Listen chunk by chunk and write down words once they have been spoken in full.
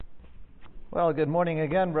Well, good morning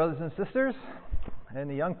again, brothers and sisters, and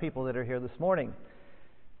the young people that are here this morning.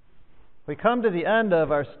 We come to the end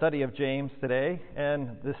of our study of James today,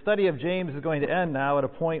 and the study of James is going to end now at a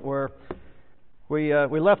point where we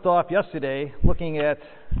left off yesterday looking at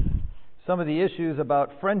some of the issues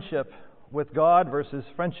about friendship with God versus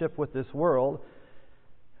friendship with this world.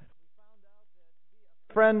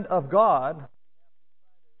 Friend of God,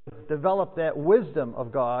 develop that wisdom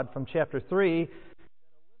of God from chapter 3,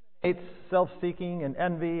 hates self-seeking and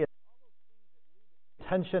envy and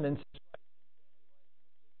tension and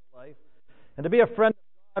life. And to be a friend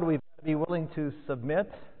of God, we've got to be willing to submit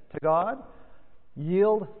to God,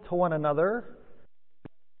 yield to one another,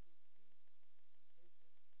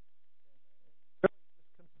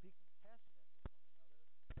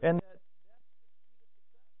 and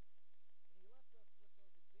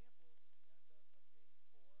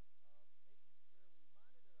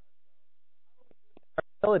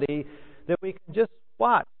ability that we can just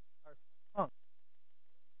watch our tongue.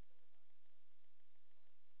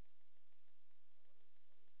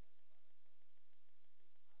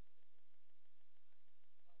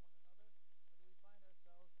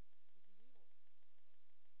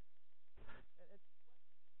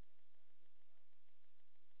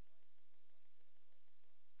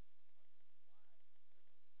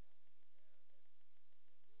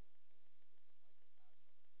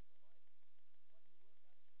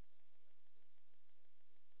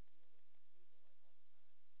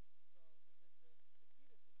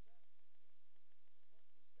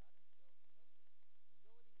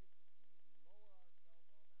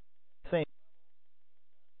 Same.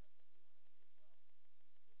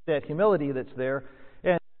 That humility that's there.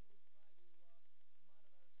 And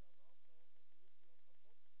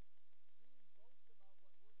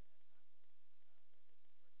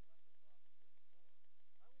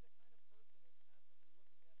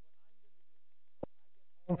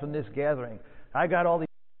from this gathering, I got all these,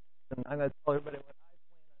 and I'm going to tell everybody what I plan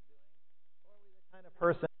on doing. Or are we the kind of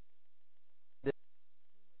person that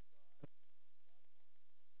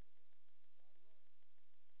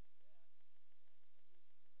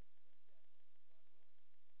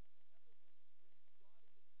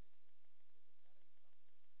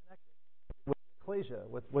with ecclesia,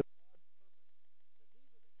 with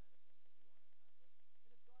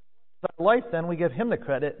our life, then we give Him the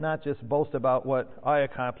credit, not just boast about what I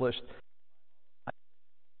accomplished.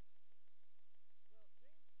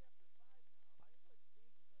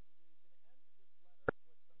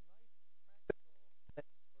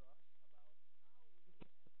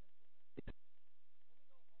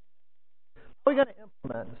 How are we going to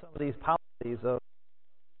implement some of these policies of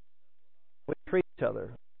we treat each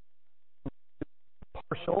other?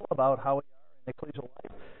 Partial about how we are in ecclesial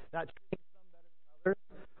life, not treating some better than others,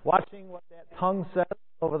 watching what that tongue says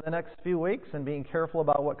over the next few weeks and being careful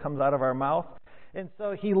about what comes out of our mouth. And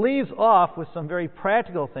so he leaves off with some very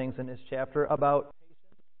practical things in this chapter about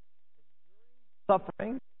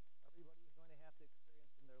suffering. Everybody's going to have to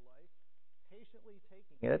experience in their life, patiently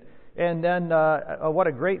taking it. And then what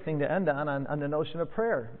a great thing to end on the notion of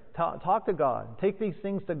prayer. Talk to God. Take these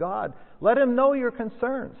things to God. Let Him know your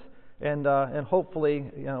concerns. And hopefully,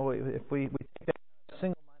 if we take that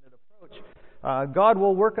single-minded approach, God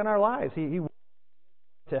will work in our lives. He will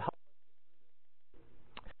to help.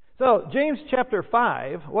 So, James chapter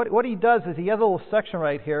 5, what he does is he has a little section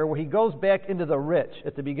right here where he goes back into the rich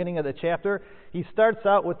at the beginning of the chapter. He starts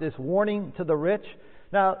out with this warning to the rich.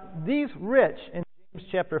 Now, these rich in James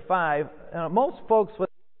chapter 5, most folks would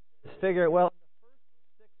figure, well,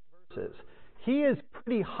 in the first 6 verses, he is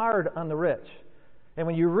pretty hard on the rich. And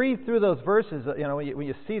when you read through those verses, when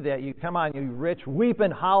you see that, you come on, you rich, weep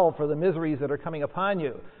and howl for the miseries that are coming upon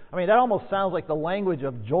you. I mean, that almost sounds like the language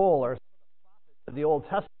of Joel or the Old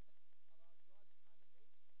Testament.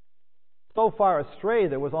 So far astray,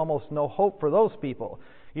 there was almost no hope for those people.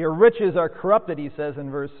 Your riches are corrupted, he says in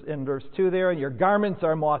verse 2 there, and your garments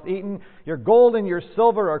are moth-eaten. Your gold and your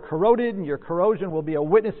silver are corroded, and your corrosion will be a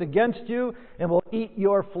witness against you, and will eat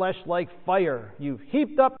your flesh like fire. You've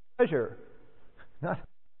heaped up treasure.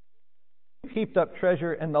 You've heaped up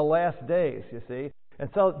treasure in the last days, you see.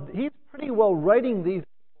 And so he's pretty well writing these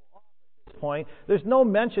people off at this point. There's no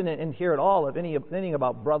mention in here at all of anything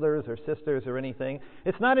about brothers or sisters or anything.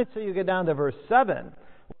 It's not until you get down to verse 7. For those of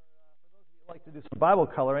you who like to do some Bible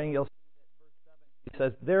coloring, you'll see that verse 7, he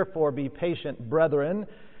says, therefore be patient, brethren.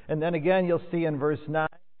 And then again, you'll see in verse 9, do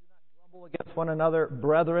not grumble against one another,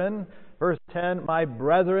 brethren. Verse 10, my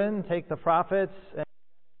brethren, take the prophets. And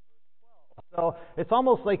so it's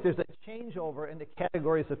almost like there's a changeover in the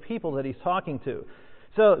categories of people that he's talking to.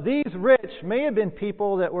 So these rich may have been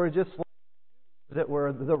people that were just like that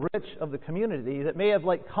were the rich of the community that may have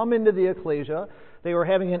come into the ecclesia. They were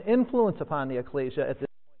having an influence upon the ecclesia at this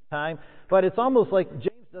point in time. But it's almost like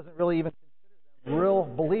James doesn't really even consider them real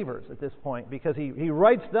believers at this point, because he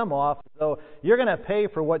writes them off. So you're going to pay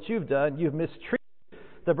for what you've done. You've mistreated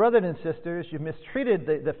the brothers and sisters. You've mistreated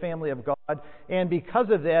the family of God. And because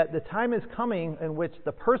of that, the time is coming in which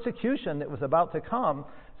the persecution that was about to come,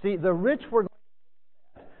 see, the rich were going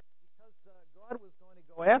to do that because God was going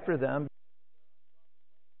to go after them.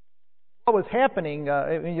 What was happening,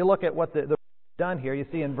 when you look at what the done here, you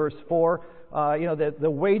see in verse 4, the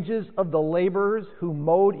wages of the laborers who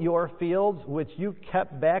mowed your fields, which you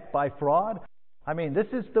kept back by fraud. I mean, this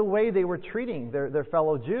is the way they were treating their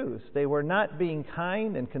fellow Jews. They were not being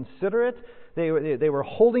kind and considerate. They were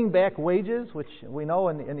holding back wages, which we know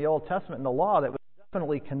in the Old Testament, in the law, that was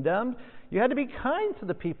definitely condemned. You had to be kind to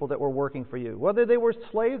the people that were working for you, whether they were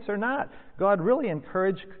slaves or not. God really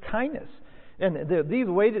encouraged kindness. And these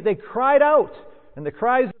wages, they cried out, and the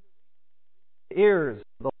cries of the ears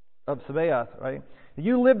of Sabaoth, right?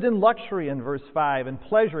 You lived in luxury in verse 5, and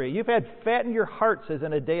pleasure. You've had fat in your hearts as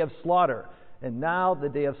in a day of slaughter. And now the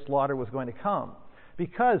day of slaughter was going to come.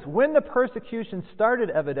 Because when the persecution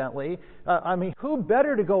started, evidently, who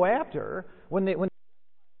better to go after when the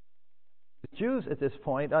Jews at this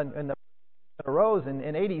point, and the arose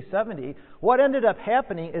in AD 70, what ended up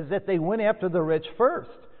happening is that they went after the rich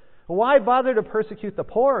first. Why bother to persecute the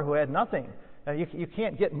poor who had nothing? You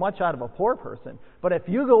can't get much out of a poor person. But if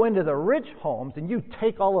you go into the rich homes and you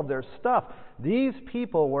take all of their stuff, these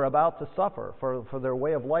people were about to suffer for their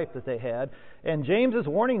way of life that they had. And James is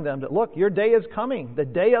warning them that, look, your day is coming. The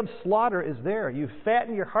day of slaughter is there. You've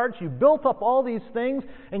fattened your hearts. You've built up all these things,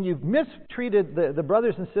 and you've mistreated the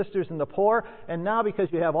brothers and sisters and the poor. And now because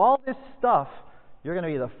you have all this stuff, you're going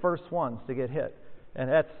to be the first ones to get hit. And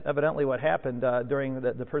that's evidently what happened during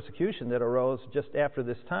the persecution that arose just after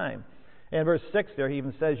this time. And verse 6 there, he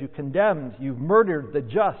even says, you condemned, you've murdered the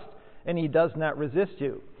just, and he does not resist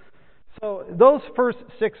you. So those first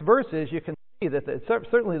 6 verses, you can see that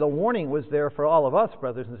certainly the warning was there for all of us,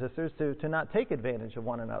 brothers and sisters, to not take advantage of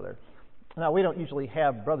one another. Now, we don't usually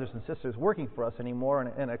have brothers and sisters working for us anymore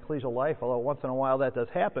in ecclesial life, although once in a while that does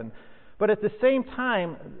happen. But at the same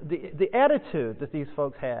time, the attitude that these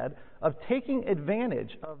folks had of taking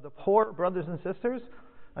advantage of the poor brothers and sisters,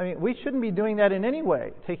 I mean, we shouldn't be doing that in any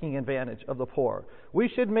way, taking advantage of the poor. We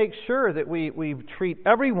should make sure that we treat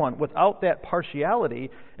everyone without that partiality,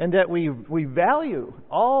 and that we value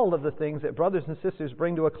all of the things that brothers and sisters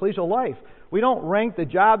bring to ecclesial life. We don't rank the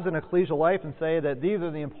jobs in ecclesial life and say that these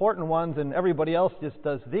are the important ones and everybody else just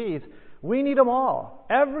does these. We need them all.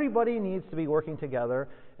 Everybody needs to be working together.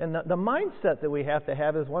 And the mindset that we have to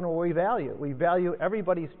have is one where we value. We value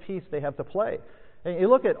everybody's piece they have to play. And you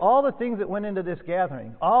look at all the things that went into this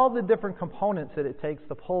gathering, all the different components that it takes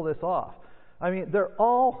to pull this off. I mean, they're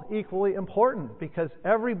all equally important because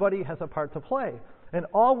everybody has a part to play. And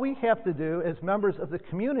all we have to do as members of the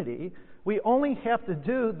community, we only have to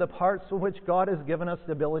do the parts in which God has given us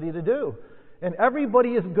the ability to do. And everybody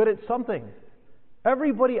is good at something.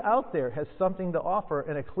 Everybody out there has something to offer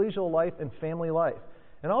in ecclesial life and family life.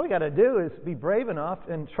 And all we got to do is be brave enough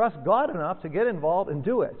and trust God enough to get involved and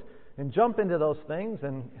do it. And jump into those things,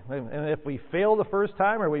 and if we fail the first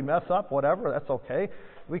time or we mess up, whatever, that's okay.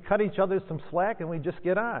 We cut each other some slack and we just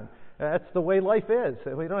get on. That's the way life is.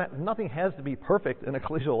 Nothing has to be perfect in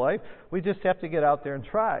ecclesial life. We just have to get out there and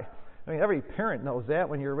try. I mean, every parent knows that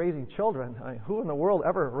when you're raising children. I mean, who in the world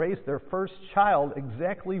ever raised their first child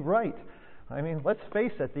exactly right? I mean, let's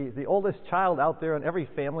face it, the oldest child out there in every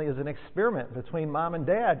family is an experiment between mom and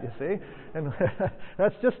dad, you see. And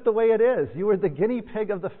that's just the way it is. You are the guinea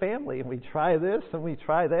pig of the family, and we try this and we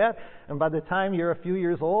try that, and by the time you're a few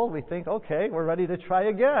years old, we think, okay, we're ready to try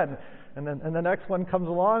again. And then the next one comes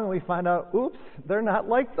along and we find out, oops, they're not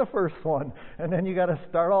like the first one. And then you got to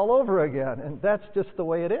start all over again. And that's just the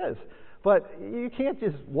way it is. But you can't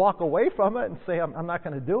just walk away from it and say, I'm not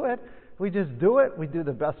going to do it. We just do it, we do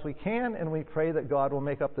the best we can, and we pray that God will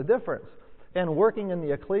make up the difference. And working in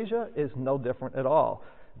the ecclesia is no different at all.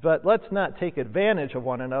 But let's not take advantage of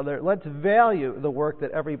one another. Let's value the work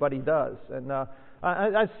that everybody does. And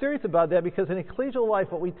I'm serious about that because in ecclesial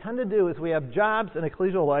life, what we tend to do is we have jobs in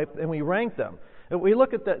ecclesial life and we rank them. And we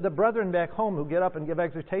look at the brethren back home who get up and give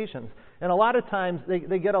exhortations. And a lot of times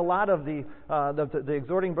they get a lot of the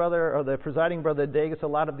exhorting brother or the presiding brother that day gets a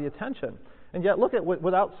lot of the attention. And yet, look at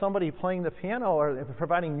without somebody playing the piano or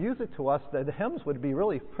providing music to us, the hymns would be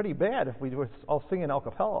really pretty bad if we were all singing a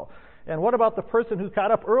cappella. And what about the person who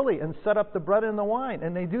got up early and set up the bread and the wine?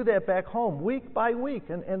 And they do that back home week by week,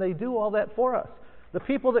 and they do all that for us. the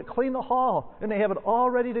people that clean the hall, and they have it all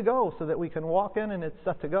ready to go so that we can walk in and it's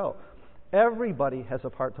set to go. Everybody has a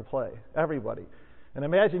part to play. Everybody. And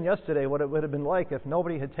imagine yesterday what it would have been like if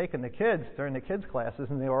nobody had taken the kids during the kids' classes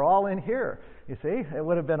and they were all in here. You see, it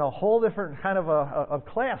would have been a whole different kind of a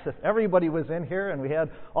class if everybody was in here and we had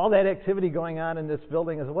all that activity going on in this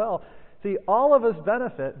building as well. See, all of us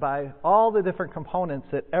benefit by all the different components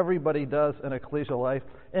that everybody does in ecclesial life,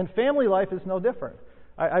 and family life is no different.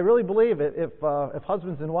 I really believe it if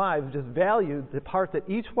husbands and wives just valued the part that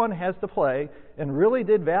each one has to play and really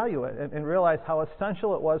did value it and realized how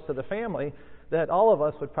essential it was to the family, that all of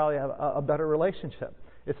us would probably have a better relationship.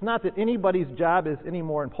 It's not that anybody's job is any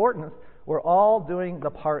more important. We're all doing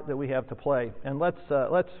the part that we have to play. And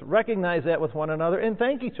let's recognize that with one another and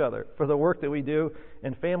thank each other for the work that we do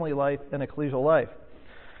in family life and ecclesial life.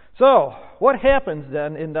 So, what happens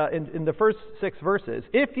then in the first 6 verses?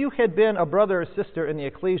 If you had been a brother or sister in the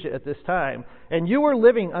ecclesia at this time, and you were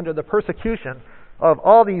living under the persecution of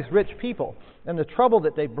all these rich people, and the trouble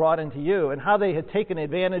that they brought into you, and how they had taken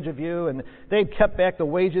advantage of you, and they'd kept back the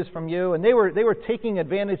wages from you, and they were taking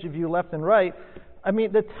advantage of you left and right, I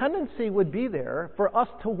mean, the tendency would be there for us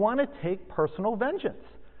to want to take personal vengeance.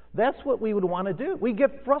 That's what we would want to do. We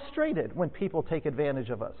get frustrated when people take advantage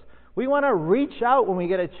of us. We want to reach out when we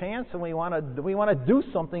get a chance, and we want to do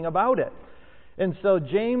something about it. And so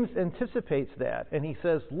James anticipates that, and he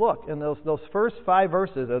says, look, in those first 5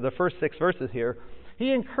 verses, or the first 6 verses here,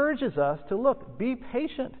 he encourages us to look, be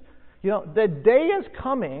patient. You know, the day is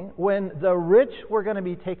coming when the rich were going to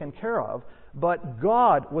be taken care of, but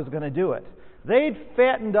God was going to do it. They'd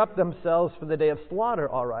fattened up themselves for the day of slaughter,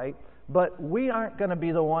 all right, but we aren't going to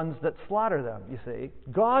be the ones that slaughter them, you see.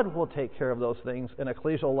 God will take care of those things in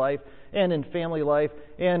ecclesial life and in family life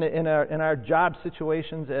and in our job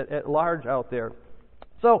situations at large out there.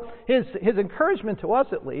 So his encouragement to us,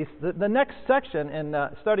 at least, the next section,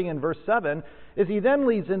 starting in verse 7, is he then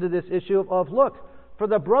leads into this issue of look, for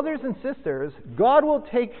the brothers and sisters, God will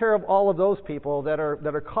take care of all of those people that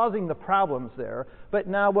are causing the problems there. But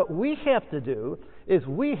now what we have to do is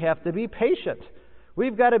we have to be patient.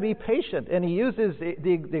 We've got to be patient. And he uses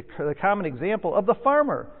the common example of the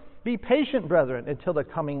farmer. Be patient, brethren, until the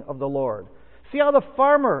coming of the Lord. See how the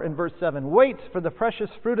farmer in verse 7 waits for the precious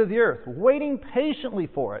fruit of the earth, waiting patiently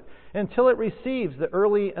for it until it receives the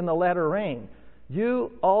early and the latter rain.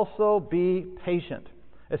 You also be patient.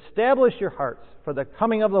 Establish your hearts, for the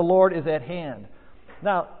coming of the Lord is at hand.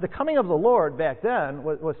 Now, the coming of the Lord back then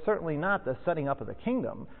was certainly not the setting up of the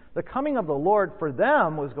kingdom. The coming of the Lord for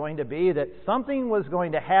them was going to be that something was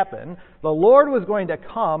going to happen. The Lord was going to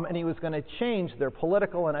come, and he was going to change their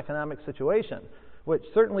political and economic situation, which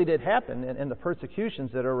certainly did happen in the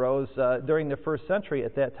persecutions that arose during the first century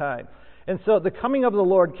at that time. And so the coming of the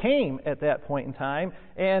Lord came at that point in time,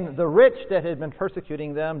 and the rich that had been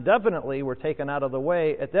persecuting them definitely were taken out of the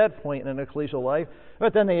way at that point in ecclesial life,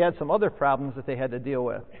 but then they had some other problems that they had to deal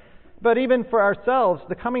with. But even for ourselves,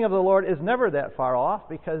 the coming of the Lord is never that far off,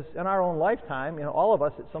 because in our own lifetime, all of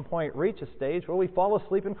us at some point reach a stage where we fall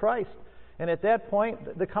asleep in Christ. And at that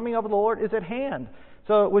point, the coming of the Lord is at hand.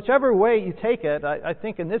 So whichever way you take it, I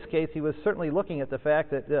think in this case he was certainly looking at the fact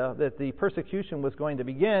that the persecution was going to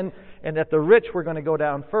begin and that the rich were going to go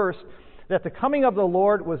down first, that the coming of the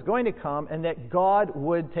Lord was going to come and that God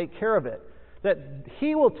would take care of it, that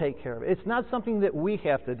he will take care of it. It's not something that we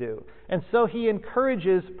have to do. And so he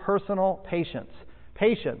encourages personal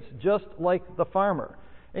patience, just like the farmer.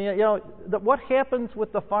 And what happens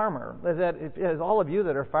with the farmer is that, as all of you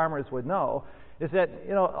that are farmers would know, is that,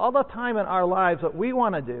 all the time in our lives, what we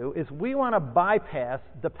want to do is we want to bypass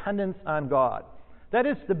dependence on God. That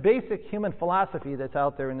is the basic human philosophy that's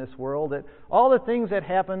out there in this world, that all the things that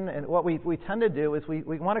happen, and what we tend to do is we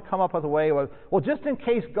want to come up with a way of, well, just in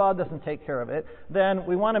case God doesn't take care of it, then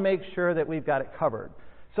we want to make sure that we've got it covered.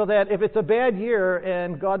 So that if it's a bad year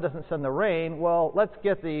and God doesn't send the rain, well, let's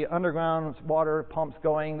get the underground water pumps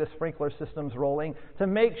going, the sprinkler systems rolling, to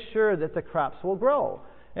make sure that the crops will grow.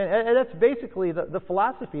 And that's basically the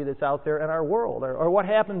philosophy that's out there in our world. Or what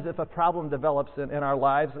happens if a problem develops in our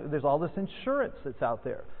lives? There's all this insurance that's out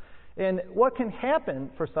there. And what can happen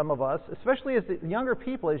for some of us, especially as the younger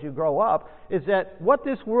people as you grow up, is that what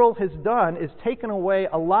this world has done is taken away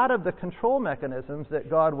a lot of the control mechanisms that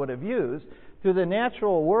God would have used through the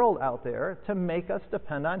natural world out there to make us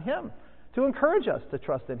depend on him, to encourage us to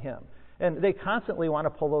trust in him. And they constantly want to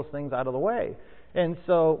pull those things out of the way. And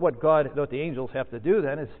so what the angels have to do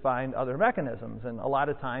then is find other mechanisms. And a lot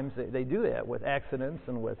of times they do that with accidents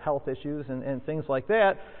and with health issues and things like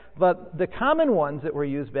that. But the common ones that were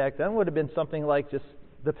used back then would have been something like just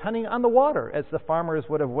depending on the water, as the farmers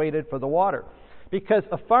would have waited for the water. because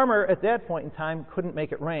a farmer at that point in time couldn't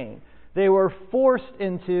make it rain. They were forced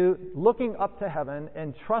into looking up to heaven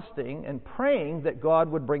and trusting and praying that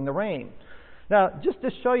God would bring the rain. Now, just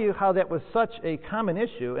to show you how that was such a common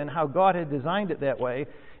issue and how God had designed it that way,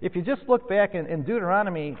 if you just look back in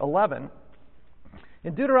Deuteronomy 11,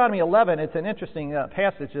 in Deuteronomy 11, it's an interesting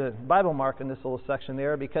passage, a Bible mark in this little section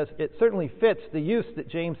there, because it certainly fits the use that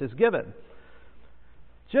James has given.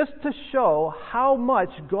 Just to show how much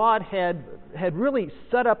God had really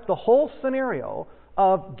set up the whole scenario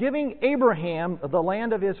of giving Abraham the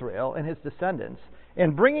land of Israel and his descendants,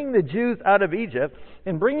 and bringing the Jews out of Egypt,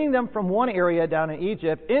 and bringing them from one area down in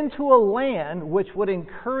Egypt into a land which would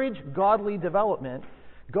encourage godly development.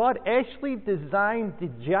 God actually designed the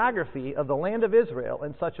geography of the land of Israel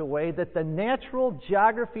in such a way that the natural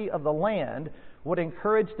geography of the land would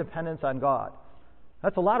encourage dependence on God.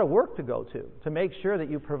 That's a lot of work to go to make sure that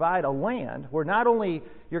you provide a land where not only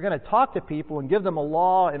you're going to talk to people and give them a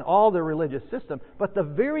law and all their religious system, but the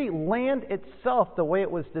very land itself, the way it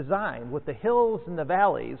was designed, with the hills and the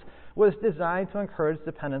valleys, was designed to encourage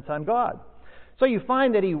dependence on God. So you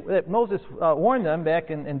find that Moses warned them back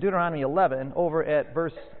in Deuteronomy 11, over at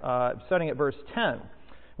starting at verse 10.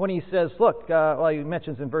 When he says, look, he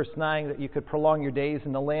mentions in verse 9 that you could prolong your days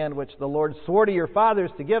in the land which the Lord swore to your fathers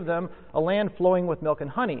to give them, a land flowing with milk and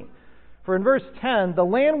honey. For in verse 10, the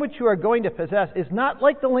land which you are going to possess is not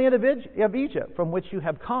like the land of Egypt from which you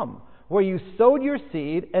have come, where you sowed your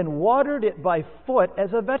seed and watered it by foot as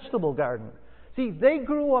a vegetable garden. See, they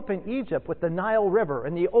grew up in Egypt with the Nile River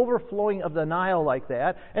and the overflowing of the Nile like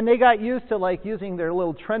that, and they got used to using their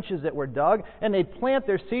little trenches that were dug, and they'd plant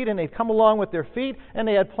their seed and they'd come along with their feet, and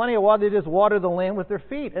they had plenty of water. They just water the land with their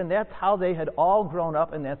feet, and that's how they had all grown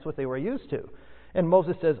up, and that's what they were used to. And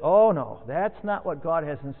Moses says, oh no, that's not what God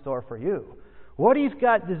has in store for you. What He's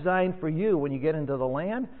got designed for you when you get into the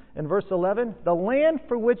land, in verse 11, the land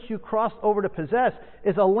for which you crossed over to possess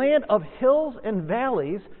is a land of hills and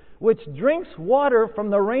valleys, which drinks water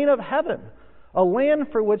from the rain of heaven, a land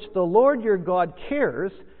for which the Lord your God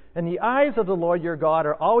cares, and the eyes of the Lord your God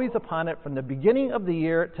are always upon it from the beginning of the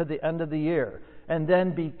year to the end of the year. And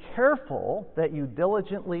then be careful that you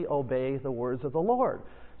diligently obey the words of the Lord.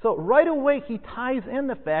 So right away he ties in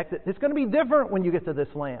the fact that it's going to be different when you get to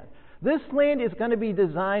this land. This land is going to be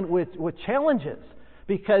designed with challenges.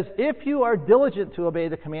 Because if you are diligent to obey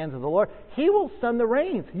the commands of the Lord, He will send the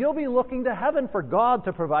rains. You'll be looking to heaven for God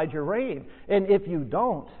to provide your rain. And if you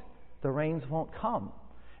don't, the rains won't come.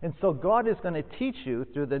 And so God is going to teach you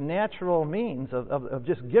through the natural means of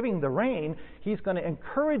just giving the rain. He's going to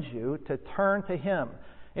encourage you to turn to Him.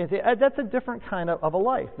 And that's a different kind of a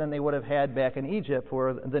life than they would have had back in Egypt,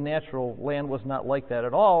 where the natural land was not like that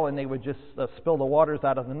at all, and they would just spill the waters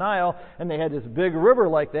out of the Nile, and they had this big river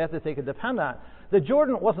like that they could depend on. The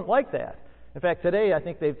Jordan wasn't like that. In fact, today I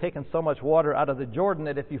think they've taken so much water out of the Jordan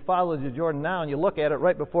that if you follow the Jordan now and you look at it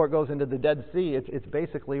right before it goes into the Dead Sea, it's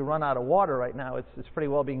basically run out of water right now. It's pretty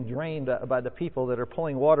well being drained by the people that are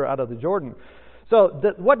pulling water out of the Jordan. So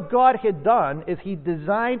what God had done is He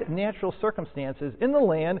designed natural circumstances in the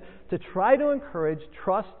land to try to encourage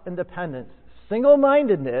trust and dependence,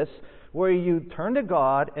 single-mindedness, where you turn to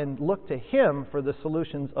God and look to Him for the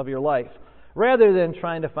solutions of your life, rather than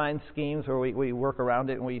trying to find schemes where we work around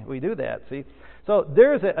it and we do that, see? So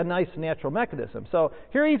there's a nice natural mechanism. So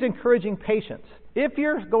here He's encouraging patience. If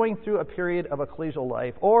you're going through a period of ecclesial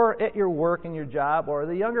life, or at your work and your job, or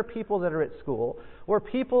the younger people that are at school, where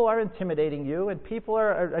people are intimidating you and people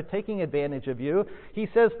are taking advantage of you, He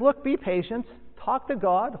says, look, be patient. Talk to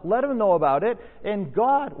God, let Him know about it, and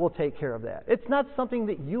God will take care of that. It's not something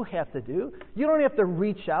that you have to do. You don't have to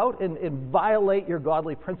reach out and violate your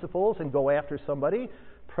godly principles and go after somebody.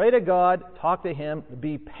 Pray to God, talk to Him,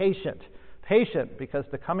 be patient. Patient, because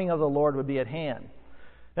the coming of the Lord would be at hand.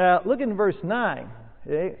 Now, look in verse 9.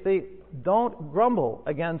 See, don't grumble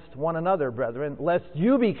against one another, brethren, lest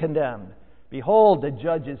you be condemned. Behold, the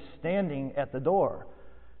judge is standing at the door.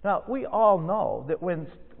 Now, we all know that when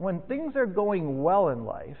things are going well in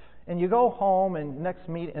life, and you go home and next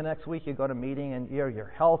week you go to a meeting and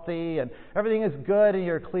you're healthy and everything is good and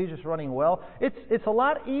your ecclesia is running well, it's a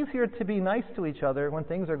lot easier to be nice to each other when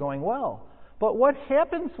things are going well. But what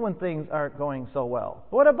happens when things aren't going so well?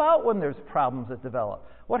 What about when there's problems that develop?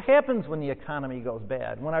 What happens when the economy goes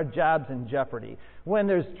bad, when our job's in jeopardy, when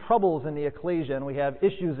there's troubles in the ecclesia and we have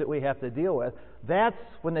issues that we have to deal with? That's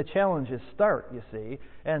when the challenges start, you see.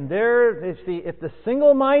 And if the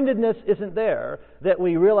single-mindedness isn't there, that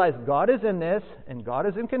we realize God is in this and God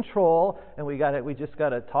is in control, and we just got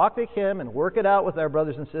to talk to Him and work it out with our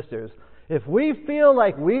brothers and sisters. If we feel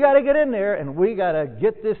like we got to get in there and we got to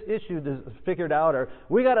get this issue figured out, or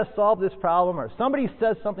we got to solve this problem, or somebody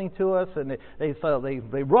says something to us and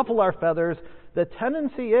they ruffle our feathers, the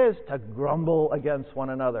tendency is to grumble against one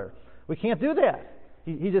another. We can't do that.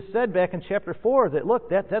 He just said back in chapter 4 that, look,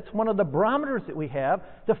 that's one of the barometers that we have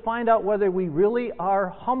to find out whether we really are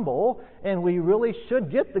humble and we really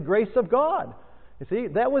should get the grace of God. You see,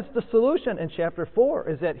 that was the solution in chapter 4,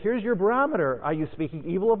 is that here's your barometer. Are you speaking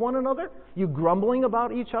evil of one another? You grumbling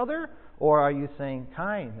about each other? Or are you saying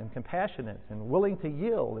kind and compassionate and willing to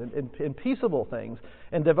yield and peaceable things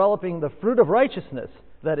and developing the fruit of righteousness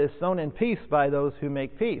that is sown in peace by those who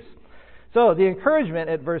make peace? So the encouragement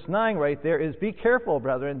at verse 9 right there is, be careful,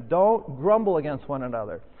 brethren, don't grumble against one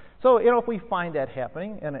another. So, if we find that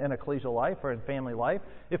happening in ecclesial life or in family life,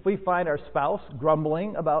 if we find our spouse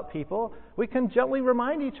grumbling about people, we can gently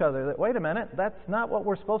remind each other that, wait a minute, that's not what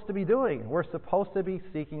we're supposed to be doing. We're supposed to be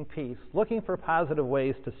seeking peace, looking for positive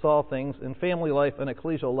ways to solve things in family life and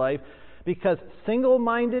ecclesial life, because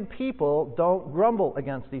single-minded people don't grumble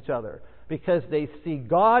against each other, because they see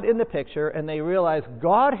God in the picture and they realize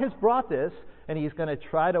God has brought this and He's going to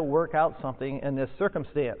try to work out something in this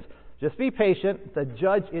circumstance. Just be patient. The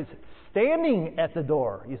judge is standing at the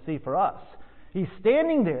door, you see, for us. He's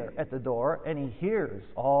standing there at the door, and He hears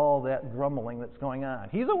all that grumbling that's going on.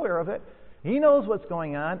 He's aware of it. He knows what's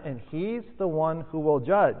going on, and He's the one who will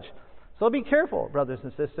judge. So be careful, brothers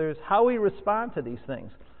and sisters, how we respond to these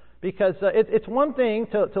things. Because it's one thing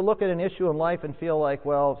to look at an issue in life and feel like,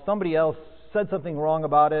 well, somebody else said something wrong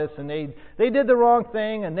about us, and they did the wrong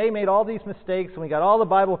thing, and they made all these mistakes, and we got all the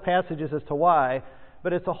Bible passages as to why.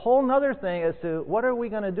 But it's a whole other thing as to what are we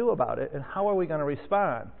going to do about it and how are we going to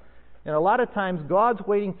respond. And a lot of times God's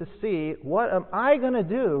waiting to see, what am I going to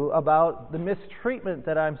do about the mistreatment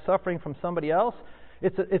that I'm suffering from somebody else?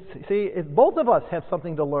 Both of us have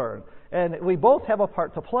something to learn, and we both have a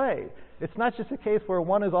part to play. It's not just a case where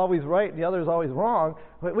one is always right and the other is always wrong.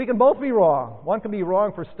 But we can both be wrong. One can be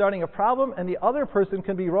wrong for starting a problem, and the other person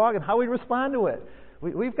can be wrong in how we respond to it.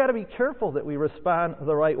 We've got to be careful that we respond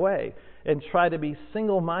the right way and try to be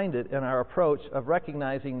single-minded in our approach of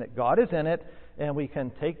recognizing that God is in it, and we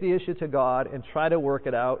can take the issue to God and try to work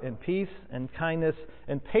it out in peace and kindness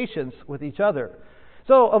and patience with each other.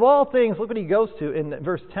 So, of all things, look what he goes to in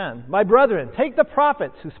verse 10. My brethren, take the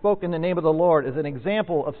prophets who spoke in the name of the Lord as an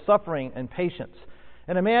example of suffering and patience.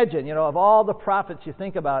 And imagine, of all the prophets you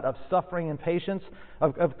think about of suffering and patience,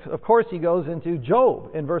 of course he goes into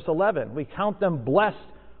Job in verse 11. We count them blessed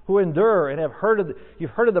who endure and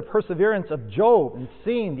you've heard of the perseverance of Job and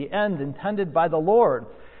seen the end intended by the Lord.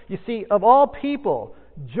 You see, of all people,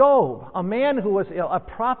 Job, a man who was a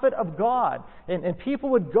prophet of God, and people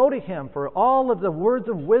would go to him for all of the words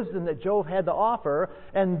of wisdom that Job had to offer,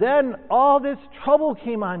 and then all this trouble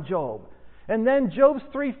came on Job. And then Job's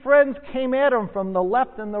 3 friends came at him from the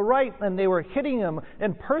left and the right, and they were hitting him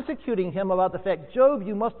and persecuting him about the fact, Job,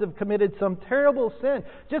 you must have committed some terrible sin.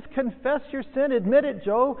 Just confess your sin, admit it,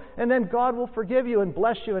 Job, and then God will forgive you and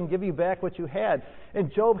bless you and give you back what you had.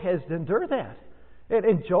 And Job has to endure that.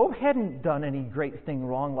 And Job hadn't done any great thing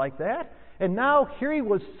wrong like that. And now here he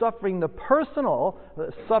was suffering the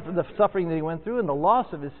suffering that he went through, and the loss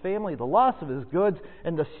of his family, the loss of his goods,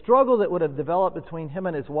 and the struggle that would have developed between him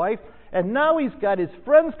and his wife. And now he's got his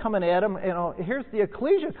friends coming at him. Here's the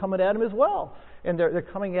ecclesia coming at him as well. And they're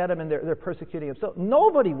coming at him and they're persecuting him. So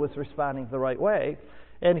nobody was responding the right way.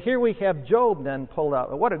 And here we have Job then pulled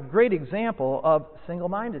out. What a great example of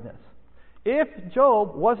single-mindedness. If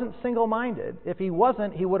Job wasn't single-minded, if he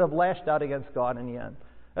wasn't, he would have lashed out against God in the end.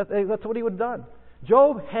 That's what he would have done.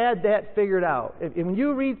 Job had that figured out. When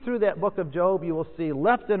you read through that book of Job, you will see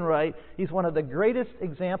left and right, he's one of the greatest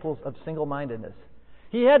examples of single-mindedness.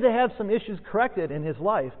 He had to have some issues corrected in his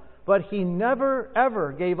life, but he never,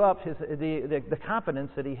 ever gave up the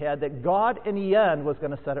confidence that he had that God, in the end, was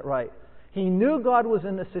going to set it right. He knew God was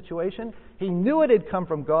in this situation. He knew it had come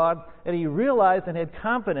from God, and he realized and had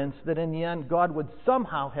confidence that in the end, God would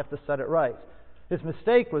somehow have to set it right. His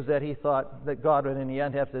mistake was that he thought that God would in the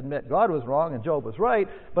end have to admit God was wrong and Job was right,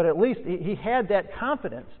 but at least he had that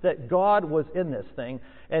confidence that God was in this thing,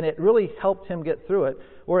 and it really helped him get through it.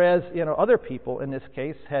 Whereas, other people in this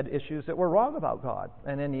case had issues that were wrong about God,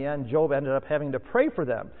 and in the end, Job ended up having to pray for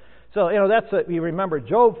them. So, that's what we remember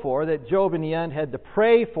Job for, that Job in the end had to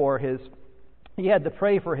pray for his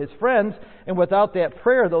friends, and without that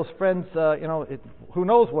prayer, those friends, who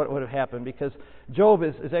knows what would have happened, because Job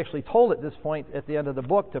is actually told at this point at the end of the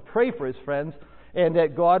book to pray for his friends and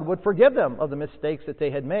that God would forgive them of the mistakes that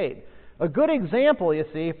they had made. A good example, you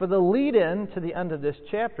see, for the lead-in to the end of this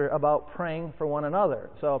chapter about praying for one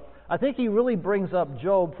another. So I think he really brings up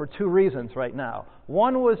Job for two reasons right now.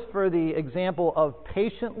 One was for the example of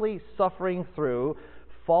patiently suffering through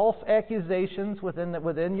false accusations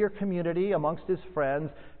within your community, amongst his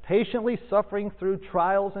friends, patiently suffering through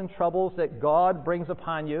trials and troubles that God brings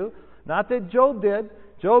upon you. Not that Job did.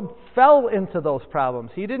 Job fell into those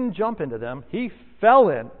problems. He didn't jump into them. He fell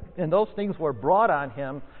in, and those things were brought on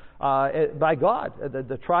him by God,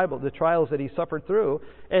 the trials that he suffered through.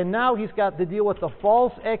 And now he's got to deal with the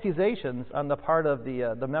false accusations on the part of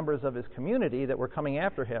the members of his community that were coming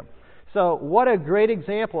after him. So what a great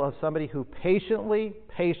example of somebody who patiently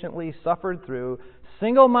suffered through,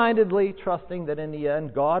 single-mindedly trusting that in the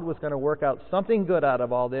end God was going to work out something good out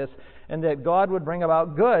of all this, and that God would bring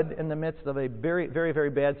about good in the midst of a very, very,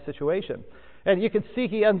 very bad situation. And you can see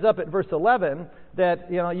he ends up at verse 11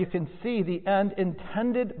 that, you can see the end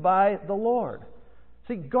intended by the Lord.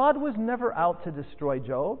 See, God was never out to destroy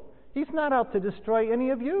Job. He's not out to destroy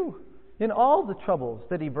any of you in all the troubles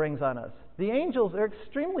that he brings on us. The angels are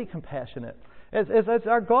extremely compassionate, as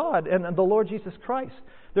our God and the Lord Jesus Christ.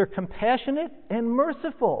 They're compassionate and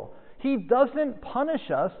merciful. He doesn't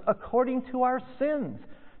punish us according to our sins.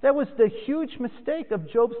 That was the huge mistake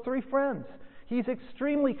of Job's three friends. He's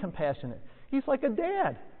extremely compassionate. He's like a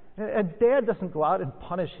dad. A dad doesn't go out and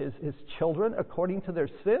punish his children according to their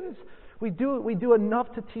sins. We do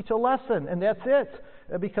enough to teach a lesson, and that's it.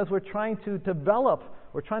 Because we're trying to develop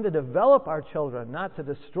our children, not to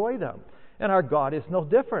destroy them. And our God is no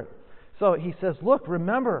different. So he says, look,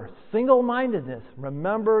 remember single-mindedness.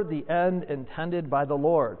 Remember the end intended by the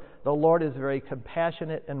Lord. The Lord is very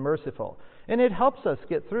compassionate and merciful. And it helps us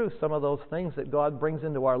get through some of those things that God brings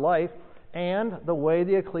into our life, and the way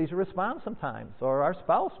the ecclesia responds sometimes, or our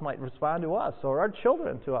spouse might respond to us, or our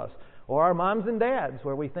children to us, or our moms and dads,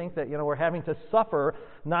 where we think that we're having to suffer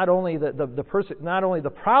not only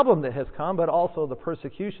the problem that has come, but also the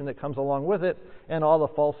persecution that comes along with it, and all the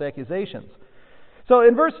false accusations. So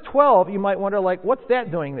in verse 12, you might wonder, what's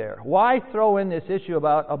that doing there? Why throw in this issue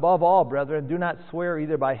about, above all, brethren, do not swear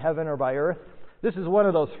either by heaven or by earth? This is one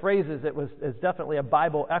of those phrases that is definitely a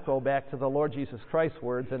Bible echo back to the Lord Jesus Christ's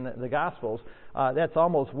words in the Gospels. That's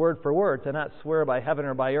almost word for word, to not swear by heaven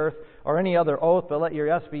or by earth or any other oath, but let your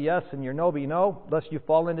yes be yes and your no be no, lest you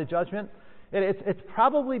fall into judgment. It's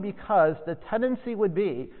probably because the tendency would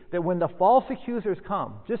be that when the false accusers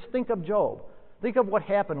come, just think of Job. Think of what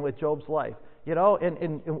happened with Job's life.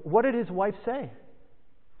 And what did his wife say?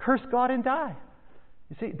 Curse God and die.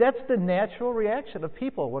 You see, that's the natural reaction of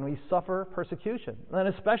people when we suffer persecution, and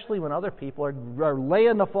especially when other people are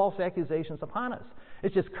laying the false accusations upon us.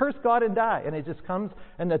 It's just curse God and die, and it just comes,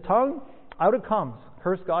 and the tongue, out it comes,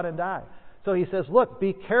 curse God and die. So he says, look,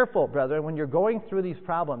 be careful, brethren, when you're going through these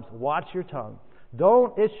problems, watch your tongue.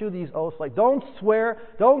 Don't issue these oaths, don't swear,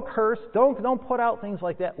 don't curse, don't put out things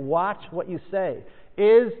like that. Watch what you say.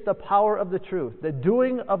 Is the power of the truth, the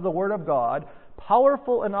doing of the Word of God,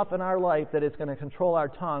 powerful enough in our life that it's going to control our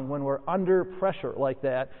tongue when we're under pressure like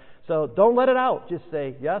that? So don't let it out. Just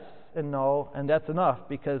say yes and no, and that's enough,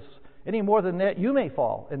 because any more than that, you may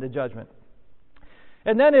fall into judgment.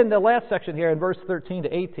 And then in the last section here, in verse 13 to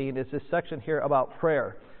 18, is this section here about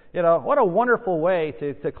prayer. What a wonderful way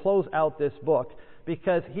to close out this book,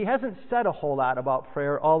 because he hasn't said a whole lot about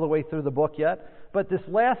prayer all the way through the book yet, but this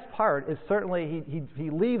last part is certainly, he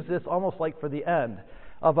leaves this almost like for the end.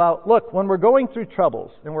 About, look, when we're going through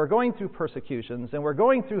troubles, and we're going through persecutions, and we're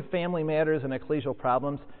going through family matters and ecclesial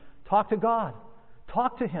problems, talk to God.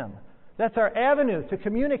 Talk to Him. That's our avenue to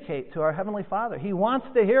communicate to our Heavenly Father. He wants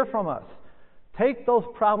to hear from us. Take those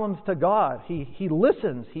problems to God. He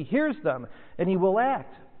listens, He hears them, and He will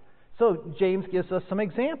act. So James gives us some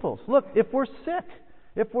examples. Look, if we're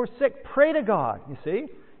sick, pray to God, you see?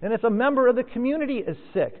 And if a member of the community is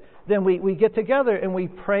sick, then we get together and we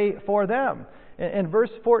pray for them. In verse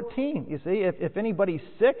 14, you see, if anybody's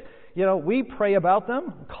sick, we pray about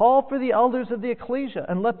them. Call for the elders of the ecclesia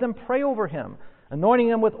and let them pray over him, anointing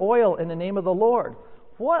them with oil in the name of the Lord.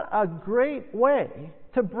 What a great way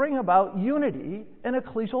to bring about unity in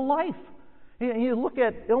ecclesial life. You look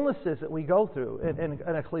at illnesses that we go through in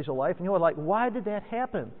ecclesial life, and you're like, why did that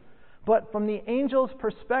happen? But from the angel's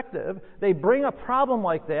perspective, they bring a problem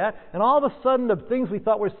like that, and all of a sudden the things we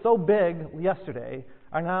thought were so big yesterday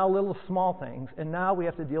are now little small things, and now we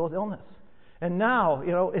have to deal with illness. And now,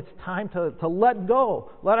 it's time to let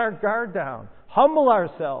go, let our guard down, humble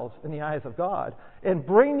ourselves in the eyes of God, and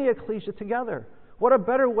bring the ecclesia together. What a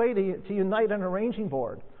better way to unite an arranging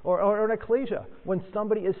board or an ecclesia when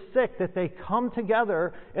somebody is sick, that they come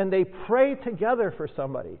together and they pray together for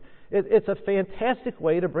somebody. It's a fantastic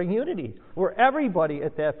way to bring unity, where everybody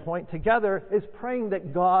at that point together is praying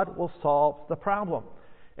that God will solve the problem.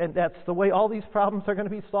 And that's the way all these problems are going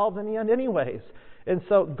to be solved in the end anyways. And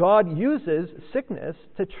so God uses sickness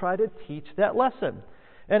to try to teach that lesson.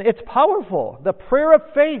 And it's powerful. The prayer of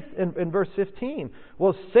faith in verse 15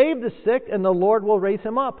 will save the sick, and the Lord will raise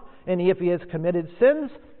him up. And if he has committed sins,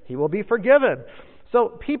 he will be forgiven. So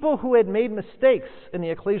people who had made mistakes in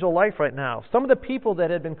the ecclesial life right now, some of the people that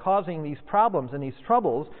had been causing these problems and these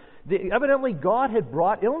troubles, evidently God had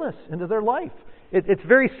brought illness into their life. It's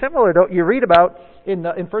very similar to what you read about in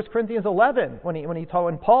 1 Corinthians 11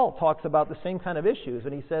 when Paul talks about the same kind of issues.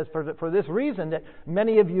 And he says, for this reason, that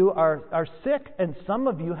many of you are sick and some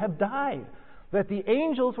of you have died. That the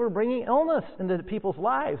angels were bringing illness into people's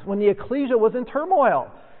lives when the ecclesia was in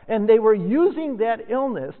turmoil. And they were using that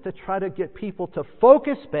illness to try to get people to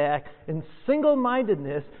focus back in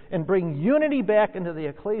single-mindedness and bring unity back into the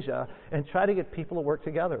ecclesia and try to get people to work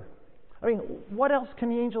together. I mean, what else can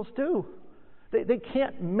the angels do? They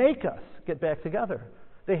can't make us get back together.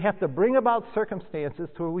 They have to bring about circumstances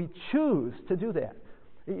to where we choose to do that.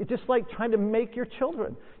 It's just like trying to make your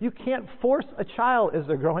children. You can't force a child as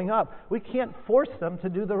they're growing up. We can't force them to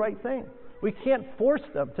do the right thing. We can't force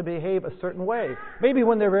them to behave a certain way. Maybe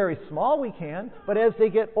when they're very small we can, but as they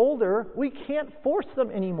get older, we can't force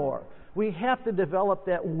them anymore. We have to develop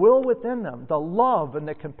that will within them, the love and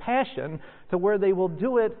the compassion, to where they will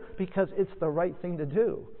do it because it's the right thing to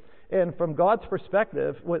do. And from God's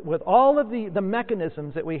perspective, with all of the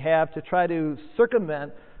mechanisms that we have to try to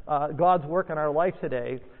circumvent God's work in our life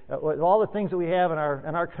today, with all the things that we have in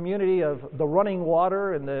our community of the running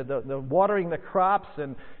water and the watering the crops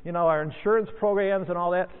and our insurance programs and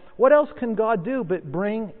all that, what else can God do but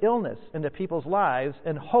bring illness into people's lives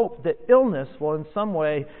and hope that illness will in some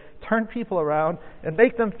way turn people around and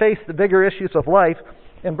make them face the bigger issues of life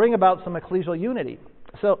and bring about some ecclesial unity?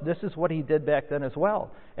 So this is what he did back then as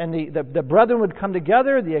well. And the brethren would come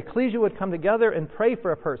together, the ecclesia would come together and pray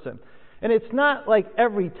for a person. And it's not like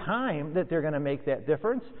every time that they're going to make that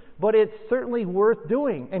difference, but it's certainly worth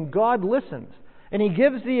doing, and God listens. And he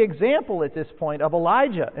gives the example at this point of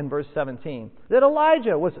Elijah in verse 17, that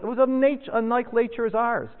Elijah was of unlike nature as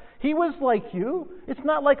ours. He was like you. It's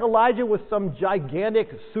not like Elijah was some gigantic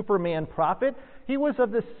Superman prophet. He was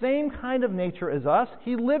of the same kind of nature as us.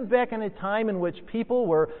 He lived back in a time in which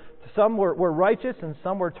some were righteous and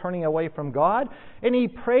some were turning away from God. And he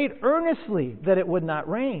prayed earnestly that it would not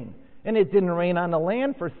rain. And it didn't rain on the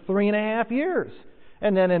land for 3.5 years.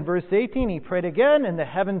 And then in verse 18 he prayed again, and the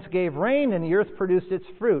heavens gave rain, and the earth produced its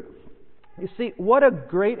fruit. You see, what a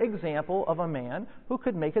great example of a man who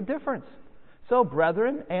could make a difference. So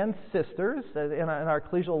brethren and sisters in our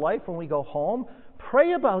ecclesial life, when we go home,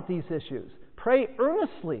 pray about these issues. Pray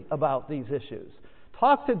earnestly about these issues.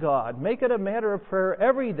 Talk to God. Make it a matter of prayer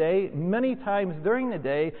every day, many times during the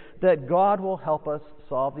day, that God will help us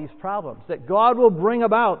solve these problems, that God will bring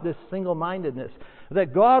about this single-mindedness,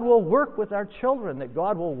 that God will work with our children, that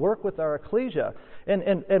God will work with our ecclesia,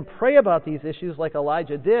 and pray about these issues like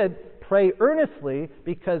Elijah did. Pray earnestly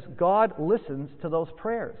because God listens to those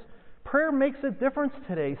prayers. Prayer makes a difference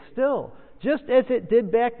today still, just as it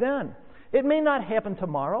did back then. It may not happen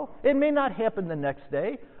tomorrow. It may not happen the next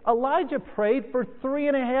day. Elijah prayed for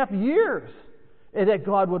 3.5 years that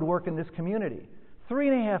God would work in this community.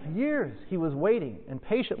 3.5 years he was waiting and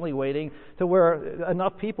patiently waiting to where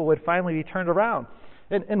enough people would finally be turned around.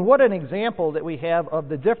 And what an example that we have of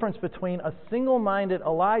the difference between a single-minded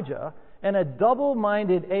Elijah and a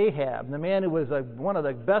double-minded Ahab, the man who was one of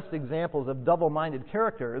the best examples of double-minded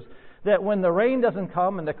characters, that when the rain doesn't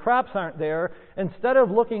come and the crops aren't there, instead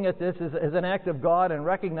of looking at this as an act of God and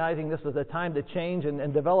recognizing this is a time to change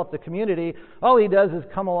and develop the community, all he does is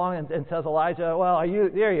come along and says, Elijah, well,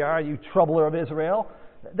 there you are, you troubler of Israel.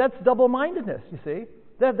 That's double-mindedness, you see.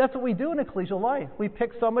 That's what we do in ecclesial life. We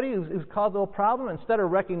pick somebody who's caused a little problem instead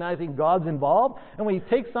of recognizing God's involved, and we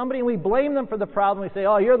take somebody and we blame them for the problem. We say,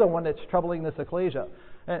 oh, you're the one that's troubling this ecclesia.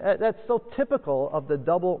 And that's so typical of the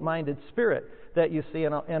double-minded spirit that you see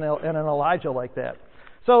in an Elijah like that.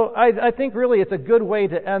 So I think really it's a good way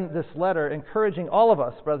to end this letter, encouraging all of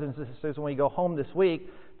us, brothers and sisters, when we go home this week,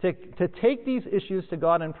 to take these issues to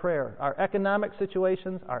God in prayer. Our economic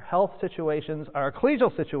situations, our health situations, our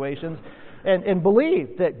ecclesial situations, and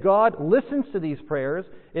believe that God listens to these prayers.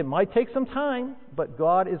 It might take some time, but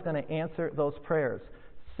God is going to answer those prayers.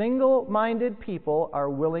 Single-minded people are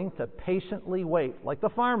willing to patiently wait, like the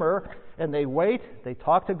farmer, and they wait, they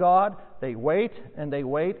talk to God, they wait, and they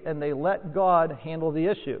wait, and they let God handle the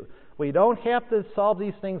issue. We don't have to solve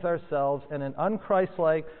these things ourselves in an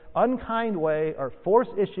unchristlike, unkind way, or force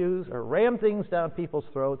issues, or ram things down people's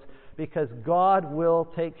throats, because God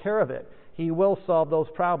will take care of it. He will solve those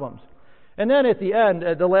problems. And then at the end,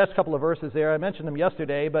 the last couple of verses there, I mentioned them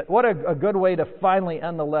yesterday, but what a good way to finally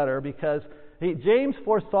end the letter, because James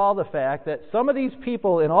foresaw the fact that some of these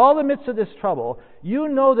people, in all the midst of this trouble, you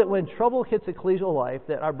know that when trouble hits ecclesial life,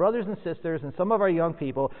 that our brothers and sisters and some of our young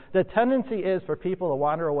people, the tendency is for people to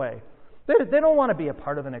wander away. They don't want to be a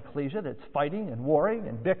part of an ecclesia that's fighting and warring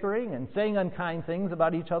and bickering and saying unkind things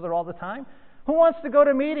about each other all the time. Who wants to go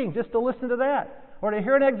to a meeting just to listen to that? Or to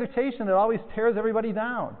hear an exhortation that always tears everybody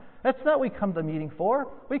down? That's not what we come to meeting for.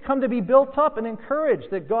 We come to be built up and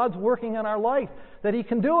encouraged that God's working on our life, that He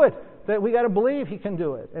can do it, that we got to believe He can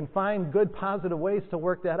do it, and find good, positive ways to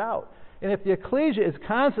work that out. And if the ecclesia is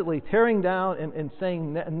constantly tearing down and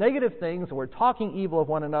saying negative things, and we're talking evil of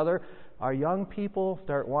one another, our young people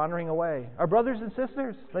start wandering away. Our brothers and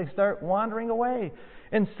sisters, they start wandering away.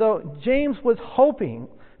 And so James was hoping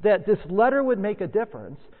that this letter would make a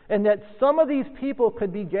difference, and that some of these people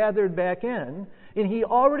could be gathered back in. And he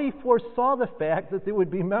already foresaw the fact that there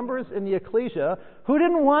would be members in the ecclesia who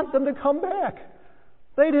didn't want them to come back.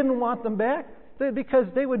 They didn't want them back because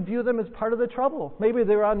they would view them as part of the trouble. Maybe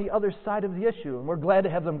they were on the other side of the issue, and we're glad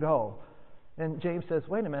to have them go. And James says,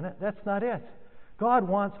 wait a minute, that's not it. God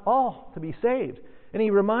wants all to be saved. And he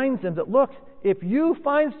reminds them that, look, if you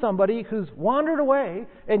find somebody who's wandered away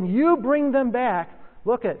and you bring them back,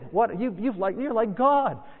 look at what you're like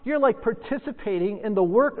God. You're like participating in the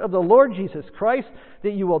work of the Lord Jesus Christ,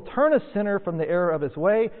 that you will turn a sinner from the error of his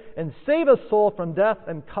way and save a soul from death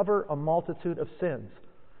and cover a multitude of sins.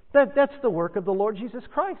 That's the work of the Lord Jesus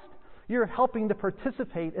Christ. You're helping to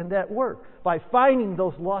participate in that work by finding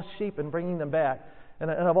those lost sheep and bringing them back. And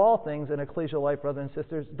of all things in ecclesial life, brothers and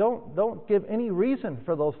sisters, don't give any reason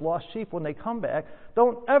for those lost sheep when they come back.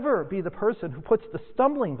 Don't ever be the person who puts the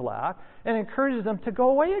stumbling block and encourages them to go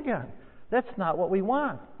away again. That's not what we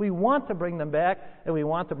want. We want to bring them back, and we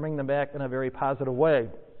want to bring them back in a very positive way.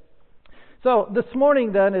 So this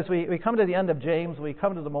morning then, as we come to the end of James, we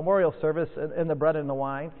come to the memorial service and the bread and the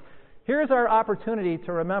wine. Here's our opportunity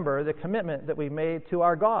to remember the commitment that we made to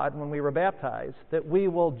our God when we were baptized, that we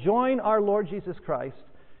will join our Lord Jesus Christ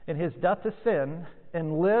in His death to sin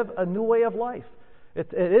and live a new way of life.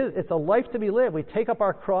 It's a life to be lived. We take up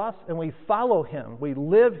our cross and we follow Him. We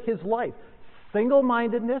live His life.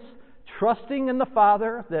 Single-mindedness, trusting in the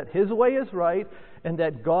Father that His way is right and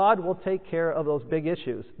that God will take care of those big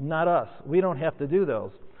issues, not us. We don't have to do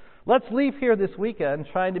those. Let's leave here this weekend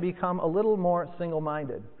trying to become a little more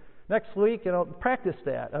single-minded. Next week, practice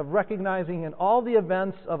that, of recognizing in all the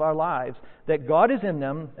events of our lives that God is in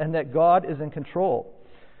them and that God is in control.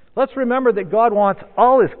 Let's remember that God wants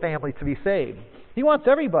all His family to be saved. He wants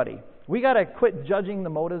everybody. We got to quit judging the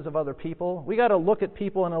motives of other people. We got to look at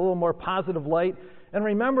people in a little more positive light and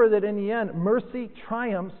remember that in the end, mercy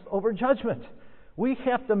triumphs over judgment. We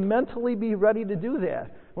have to mentally be ready to do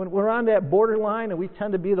that. When we're on that borderline and we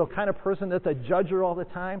tend to be the kind of person that's a judger all the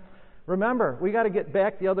time, remember, we got to get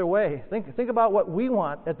back the other way. Think about what we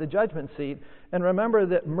want at the judgment seat, and remember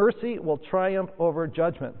that mercy will triumph over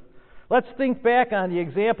judgment. Let's think back on the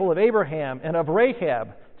example of Abraham and of Rahab,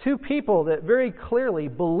 two people that very clearly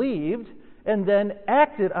believed and then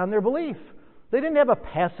acted on their belief. They didn't have a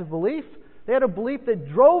passive belief. They had a belief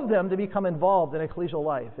that drove them to become involved in ecclesial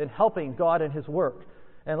life, in helping God in His work.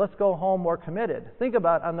 And let's go home more committed. Think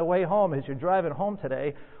about on the way home as you're driving home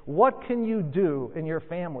today, what can you do in your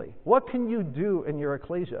family? What can you do in your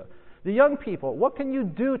ecclesia? The young people, what can you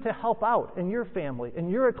do to help out in your family, in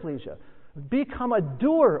your ecclesia? Become a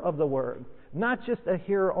doer of the word, not just a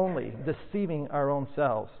hearer only, deceiving our own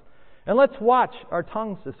selves. And let's watch our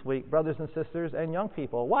tongues this week, brothers and sisters and young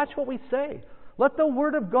people. Watch what we say. Let the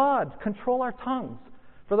Word of God control our tongues.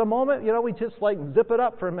 For the moment, we just zip it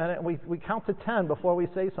up for a minute and we count to 10 before we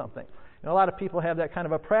say something. A lot of people have that kind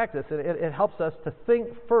of a practice. It helps us to think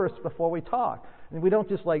first before we talk. And we don't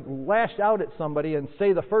just lash out at somebody and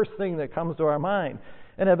say the first thing that comes to our mind.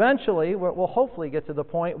 And eventually, we'll hopefully get to the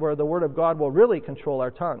point where the Word of God will really control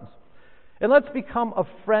our tongues. And let's become a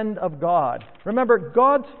friend of God. Remember,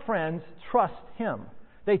 God's friends trust Him.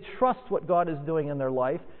 They trust what God is doing in their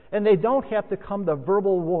life, and they don't have to come to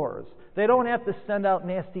verbal wars. They don't have to send out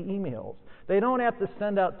nasty emails. They don't have to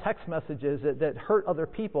send out text messages that hurt other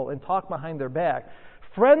people and talk behind their back.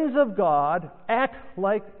 Friends of God act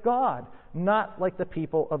like God, not like the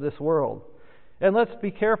people of this world. And let's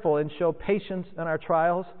be careful and show patience in our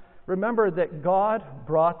trials. Remember that God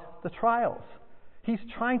brought the trials. He's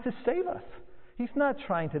trying to save us. He's not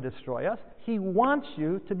trying to destroy us. He wants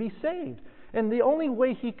you to be saved. And the only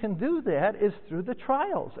way He can do that is through the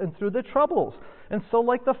trials and through the troubles. And so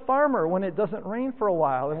like the farmer, when it doesn't rain for a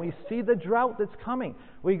while and we see the drought that's coming,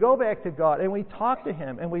 we go back to God and we talk to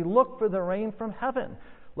Him and we look for the rain from heaven.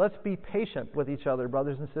 Let's be patient with each other,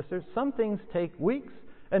 brothers and sisters. Some things take weeks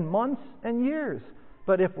and months and years.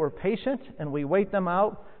 But if we're patient and we wait them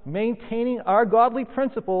out, maintaining our godly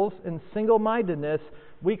principles in single-mindedness,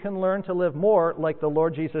 we can learn to live more like the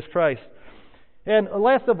Lord Jesus Christ. And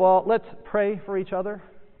last of all, let's pray for each other.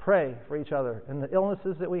 Pray for each other in the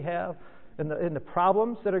illnesses that we have, in the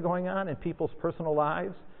problems that are going on in people's personal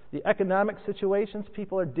lives, the economic situations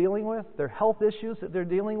people are dealing with, their health issues that they're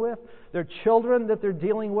dealing with, their children that they're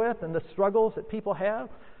dealing with, and the struggles that people have.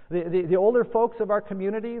 The older folks of our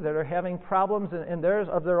community that are having problems in theirs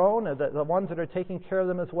of their own, the ones that are taking care of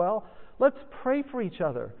them as well. Let's pray for each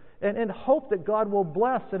other and hope that God will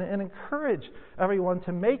bless and encourage everyone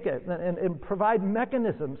to make it and provide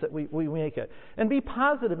mechanisms that we make it. And be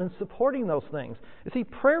positive in supporting those things. You see,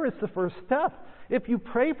 prayer is the first step. If you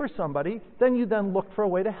pray for somebody, then you then look for a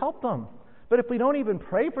way to help them. But if we don't even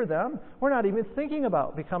pray for them, we're not even thinking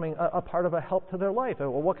about becoming a part of a help to their life.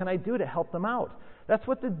 Well, what can I do to help them out? That's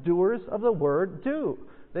what the doers of the Word do.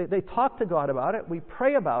 They talk to God about it, we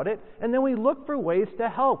pray about it, and then we look for ways to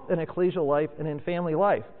help in ecclesial life and in family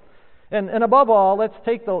life. And above all, let's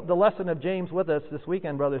take the lesson of James with us this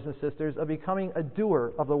weekend, brothers and sisters, of becoming a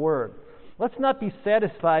doer of the Word. Let's not be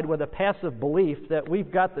satisfied with a passive belief that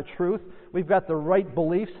we've got the truth, we've got the right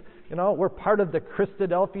beliefs. You know, we're part of the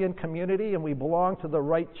Christadelphian community and we belong to the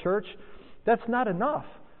right church. That's not enough.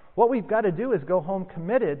 What we've got to do is go home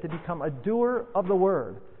committed to become a doer of the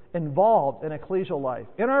Word, involved in ecclesial life,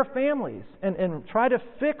 in our families, and try to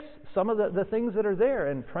fix some of the things that are there,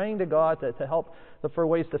 and praying to God to help for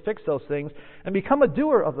ways to fix those things, and become a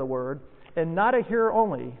doer of the Word, and not a hearer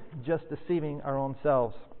only, just deceiving our own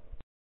selves.